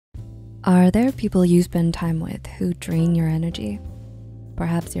Are there people you spend time with who drain your energy?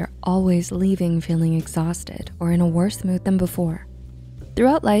 Perhaps you're always leaving feeling exhausted or in a worse mood than before.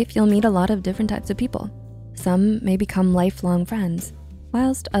 Throughout life, you'll meet a lot of different types of people. Some may become lifelong friends,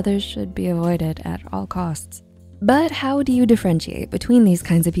 whilst others should be avoided at all costs. But how do you differentiate between these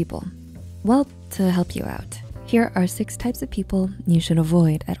kinds of people? Well, to help you out, here are 6 types of people you should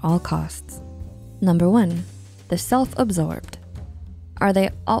avoid at all costs. Number 1, the self-absorbed. Are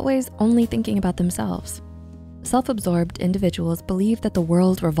they always only thinking about themselves? Self-absorbed individuals believe that the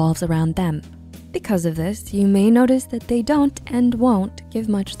world revolves around them. Because of this, you may notice that they don't and won't give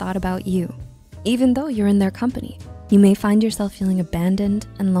much thought about you. Even though you're in their company, you may find yourself feeling abandoned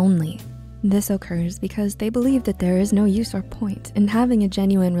and lonely. This occurs because they believe that there is no use or point in having a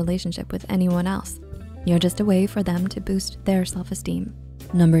genuine relationship with anyone else. You're just a way for them to boost their self-esteem.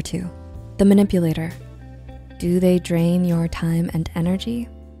 Number 2, the manipulator. Do they drain your time and energy?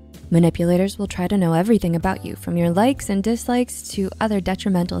 Manipulators will try to know everything about you, from your likes and dislikes to other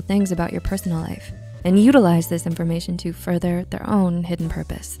detrimental things about your personal life, and utilize this information to further their own hidden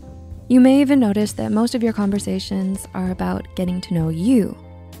purpose. You may even notice that most of your conversations are about getting to know you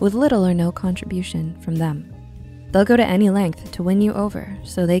with little or no contribution from them. They'll go to any length to win you over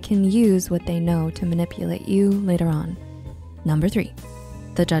so they can use what they know to manipulate you later on. Number 3,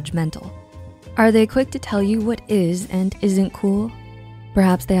 the judgmental. Are they quick to tell you what is and isn't cool?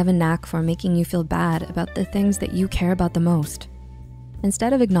 Perhaps they have a knack for making you feel bad about the things that you care about the most.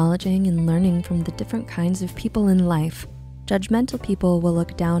 Instead of acknowledging and learning from the different kinds of people in life, judgmental people will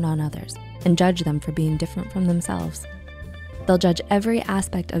look down on others and judge them for being different from themselves. They'll judge every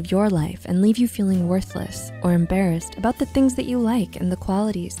aspect of your life and leave you feeling worthless or embarrassed about the things that you like and the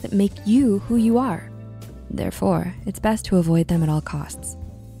qualities that make you who you are. Therefore, it's best to avoid them at all costs.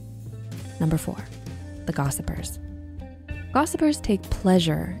 Number 4, the gossipers. Gossipers take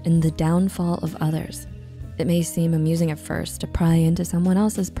pleasure in the downfall of others. It may seem amusing at first to pry into someone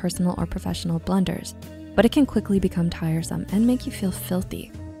else's personal or professional blunders, but it can quickly become tiresome and make you feel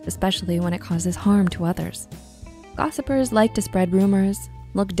filthy, especially when it causes harm to others. Gossipers like to spread rumors,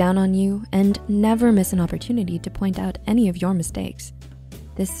 look down on you, and never miss an opportunity to point out any of your mistakes.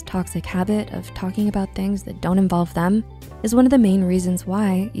 This toxic habit of talking about things that don't involve them is one of the main reasons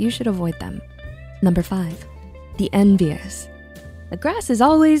why you should avoid them. Number 5, the envious. The grass is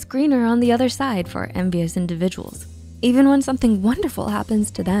always greener on the other side for envious individuals. Even when something wonderful happens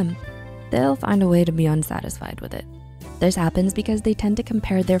to them, they'll find a way to be unsatisfied with it. This happens because they tend to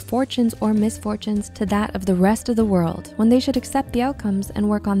compare their fortunes or misfortunes to that of the rest of the world when they should accept the outcomes and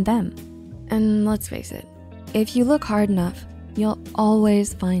work on them. And let's face it, if you look hard enough, you'll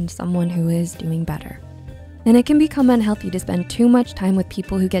always find someone who is doing better. And it can become unhealthy to spend too much time with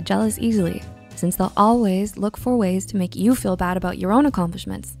people who get jealous easily, since they'll always look for ways to make you feel bad about your own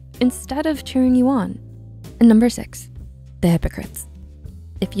accomplishments instead of cheering you on. And number 6, the hypocrites.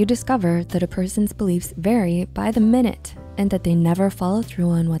 If you discover that a person's beliefs vary by the minute and that they never follow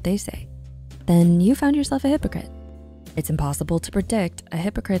through on what they say, then you found yourself a hypocrite. It's impossible to predict a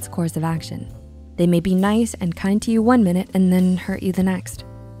hypocrite's course of action. They may be nice and kind to you one minute and then hurt you the next.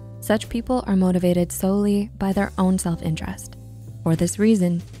 Such people are motivated solely by their own self-interest. For this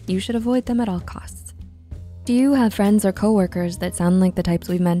reason, you should avoid them at all costs. Do you have friends or coworkers that sound like the types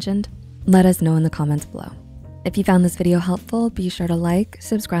we've mentioned? Let us know in the comments below. If you found this video helpful, be sure to like,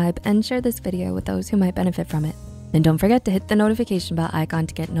 subscribe, and share this video with those who might benefit from it. And don't forget to hit the notification bell icon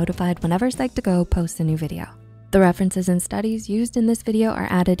to get notified whenever Psych2Go posts a new video. The references and studies used in this video are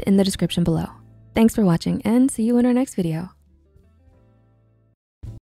added in the description below. Thanks for watching and see you in our next video.